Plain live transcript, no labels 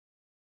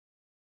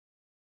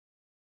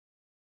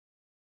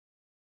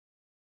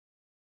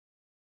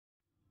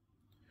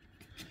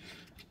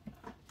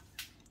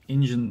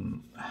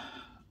engine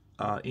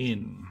are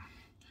in.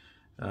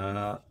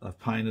 I've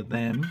painted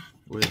them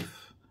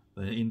with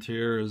the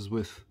interiors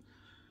with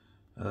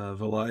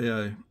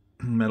Vallejo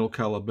metal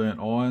colour burnt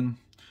iron.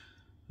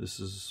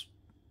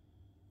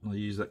 I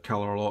use that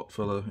colour a lot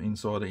for the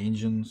inside of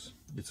engines.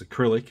 It's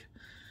acrylic,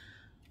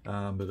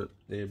 but it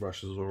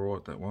airbrushes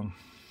alright, that one.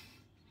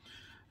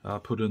 I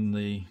put in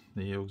the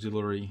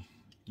auxiliary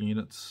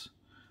units.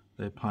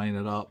 They're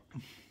painted up.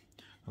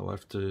 I'll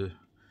have to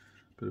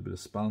put a bit of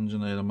sponge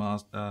in there to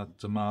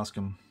mask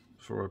them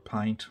for a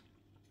paint.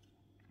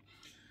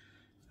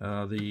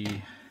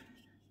 The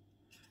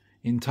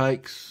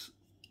intakes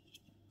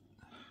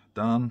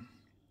done,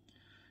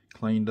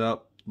 cleaned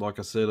up. Like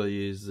I said, I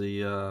use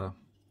the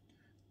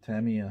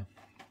Tamiya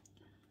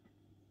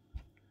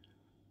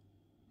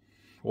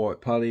white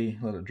putty,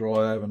 let it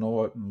dry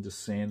overnight, and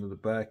just sanded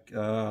it back.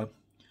 To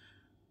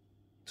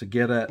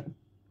get at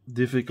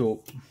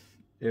difficult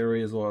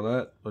areas like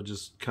that, I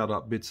just cut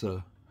up bits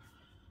of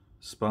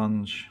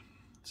sponge,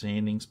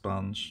 sanding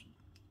sponge,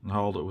 and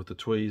hold it with the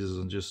tweezers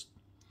and just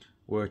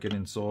work it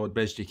inside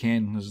best you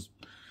can. There's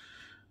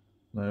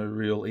no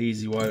real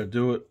easy way to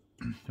do it.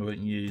 What you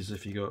can use,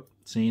 if you got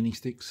sanding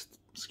sticks,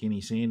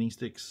 skinny sanding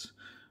sticks,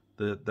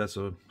 that's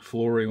a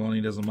F-4E one.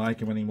 He doesn't make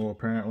them anymore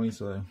apparently,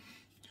 so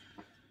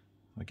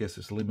I guess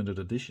it's limited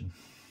edition.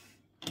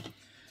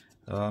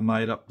 I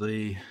made up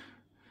the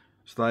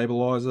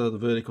stabilizer, the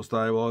vertical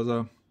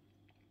stabilizer.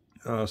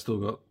 Still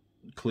got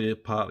clear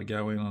part to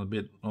go in on a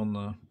bit on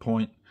the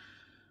point.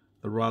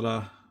 The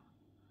rudder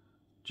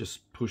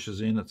just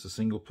pushes in, it's a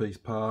single piece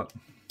part.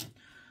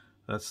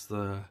 That's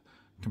the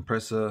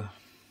compressor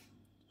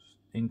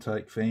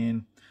intake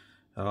fan,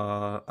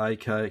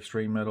 AK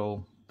extreme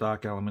metal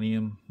dark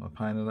aluminium I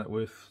painted that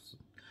with.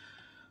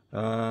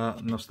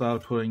 And I've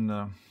started putting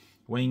the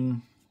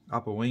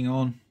upper wing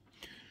on.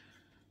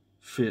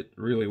 Fit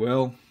really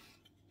well.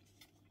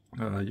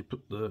 You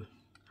put the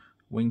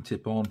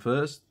wingtip on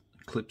first,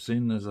 clips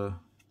in, there's a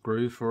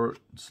groove for it,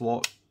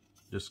 slot,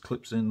 just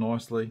clips in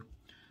nicely.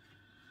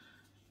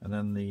 And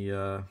then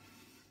the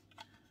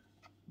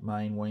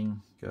main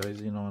wing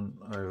goes in on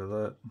over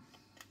that.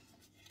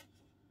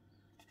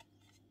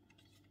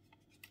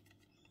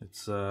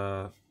 It's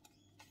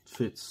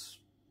fits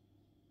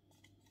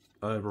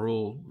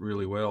overall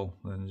really well.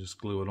 Then just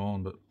glue it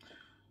on, but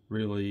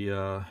really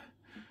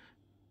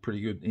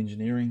pretty good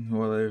engineering.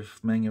 Well,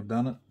 Meng have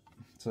done it.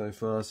 So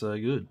far so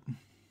good.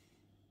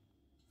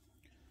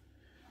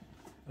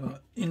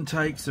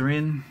 Intakes are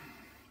in.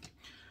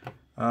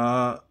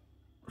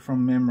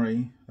 From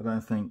memory, I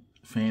don't think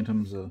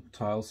Phantoms are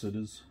tail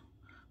sitters,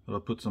 but I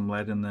put some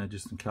lead in there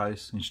just in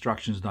case.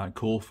 Instructions don't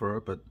call for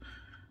it, but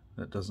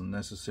that doesn't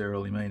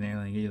necessarily mean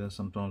anything either.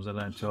 Sometimes they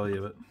don't tell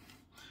you, but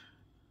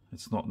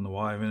it's not in the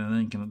way of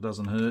anything and it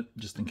doesn't hurt,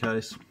 just in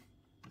case.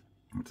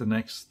 The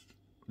next,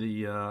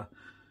 the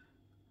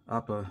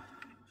upper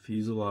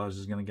fuselage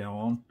is going to go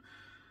on.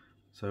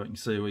 So you can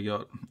see we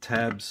got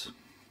tabs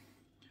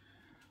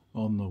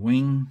on the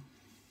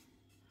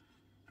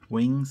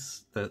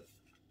wings that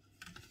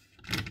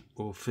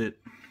will fit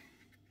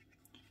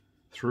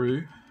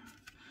through,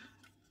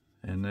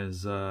 and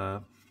there's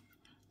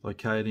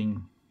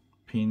locating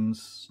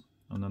pins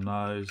on the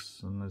nose,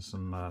 and there's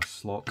some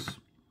slots.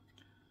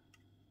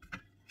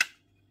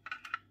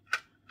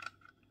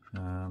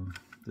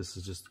 This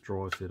is just a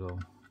dry fit.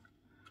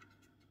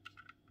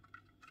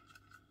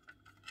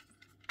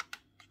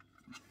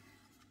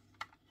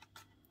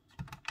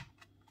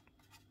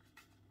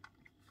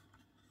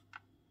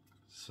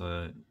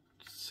 So it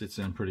sits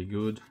in pretty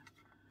good.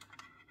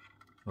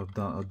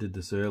 I did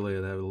this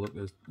earlier to have a look.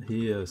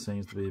 Here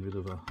seems to be a bit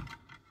of a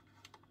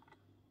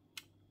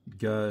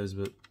goes,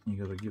 but you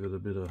got to give it a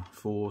bit of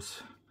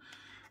force.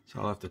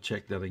 So I'll have to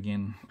check that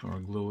again before I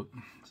glue it.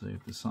 See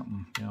if there's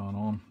something going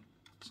on.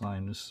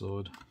 Same this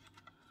side.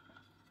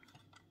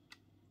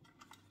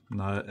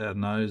 No, our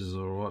nose is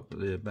alright,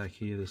 but yeah, back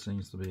here there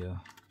seems to be a.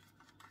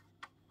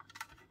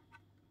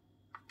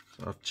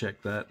 So I've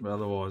checked that, but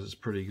otherwise it's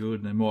pretty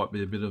good. There might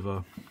be a bit of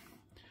a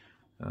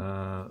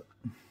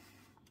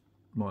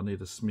might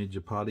need a smidge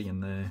of putty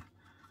in there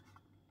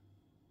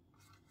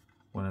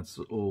when it's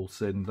all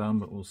said and done,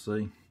 but we'll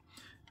see.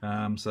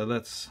 So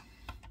that's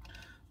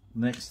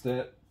next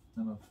step,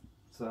 and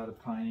I've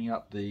started painting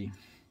up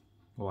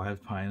I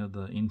have painted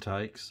the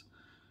intakes.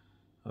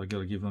 I've got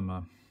to give them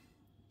a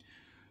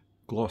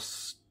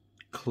gloss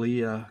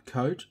clear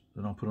coat,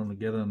 then I'll put them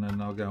together, and then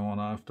they'll go on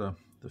after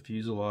the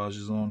fuselage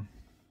is on.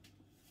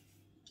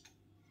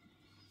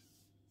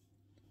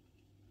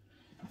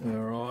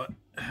 Alright,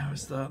 we're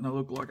starting to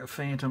look like a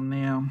Phantom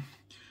now.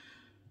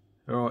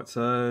 Alright,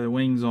 so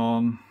wings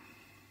on.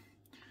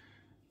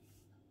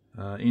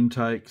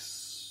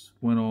 Intakes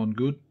went on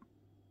good.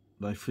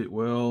 They fit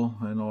well,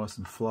 they're nice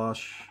and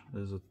flush.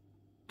 There's a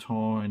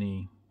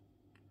tiny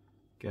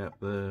gap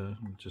there,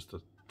 just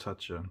a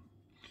touch of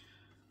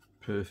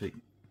perfect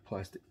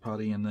plastic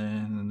putty in there.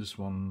 And then this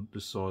one,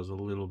 this size is a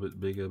little bit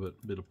bigger, but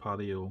a bit of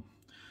putty will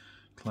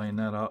clean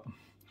that up.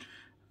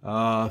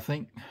 I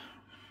think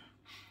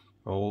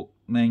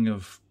Meng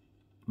have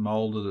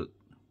moulded it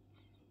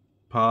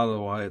part of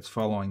the way. It's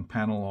following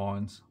panel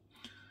lines,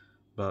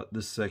 but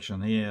this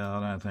section here, I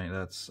don't think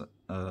that's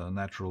a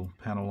natural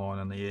panel line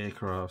in the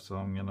aircraft, so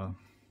I'm gonna,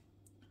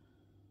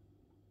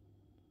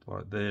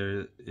 like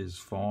there is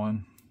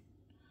fine,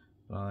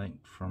 but I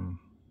think from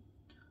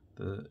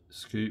the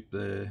scoop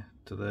there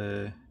to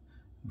there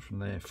and from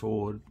there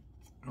forward,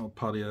 I'll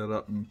putty that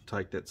up and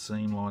take that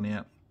seam line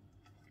out.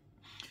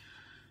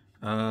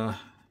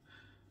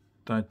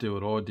 Don't do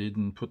what I did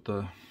and put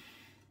the,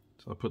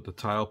 so I put the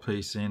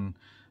tailpiece in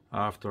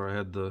after I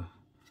had the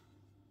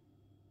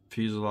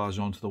fuselage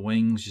onto the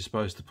wings. You're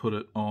supposed to put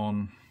it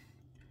on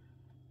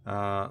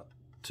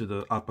to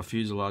the upper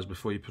fuselage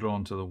before you put it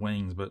onto the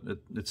wings, but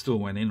it still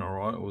went in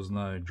alright. It was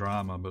no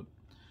drama, but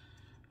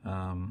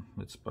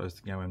it's supposed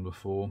to go in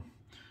before.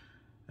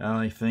 The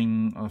only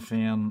thing I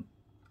found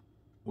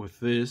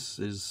with this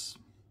is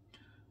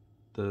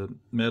the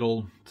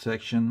metal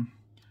section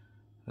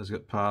has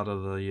got part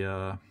of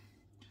the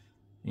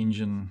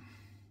engine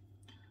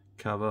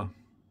cover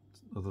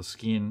of the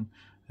skin.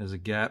 There's a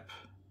gap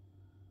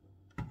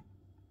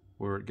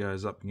where it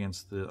goes up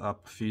against the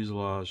upper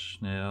fuselage.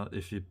 Now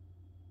if you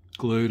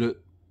glued it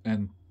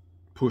and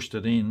pushed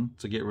it in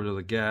to get rid of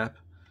the gap,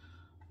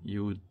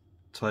 you would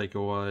take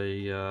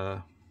away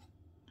the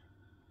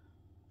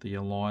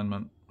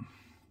alignment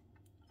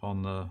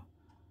on the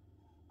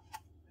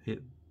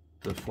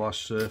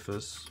flush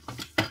surface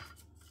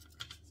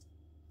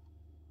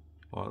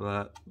like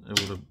that. It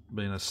would have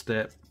been a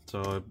step,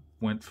 so I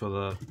went for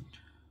the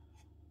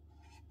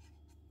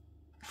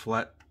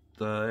flat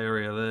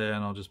area there,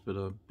 and I'll just put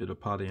a bit of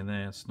putty in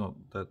there. It's not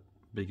that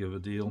big of a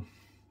deal.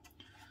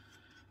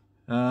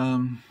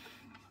 And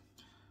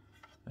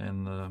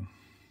the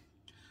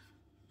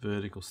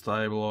vertical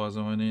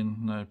stabilizer went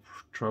in, no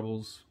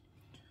troubles.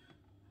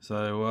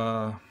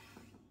 So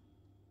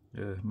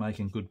yeah,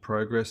 making good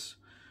progress.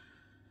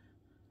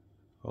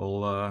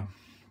 I'll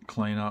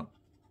clean up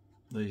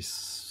these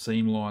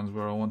seam lines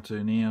where I want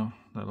to now.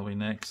 That'll be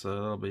next. So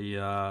that'll be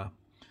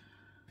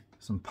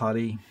some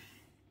putty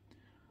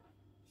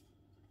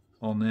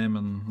on them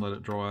and let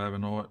it dry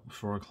overnight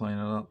before I clean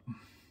it up.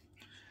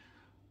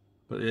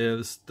 But yeah,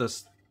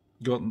 that's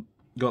gotten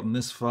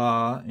this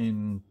far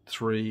in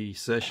 3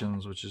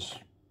 sessions, which is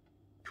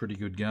pretty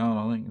good going.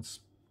 I think it's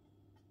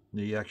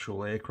the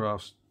actual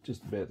aircraft's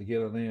just about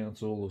together now.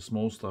 It's all the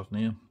small stuff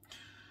now.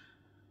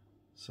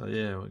 So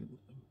yeah, we're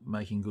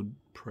making good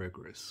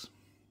progress.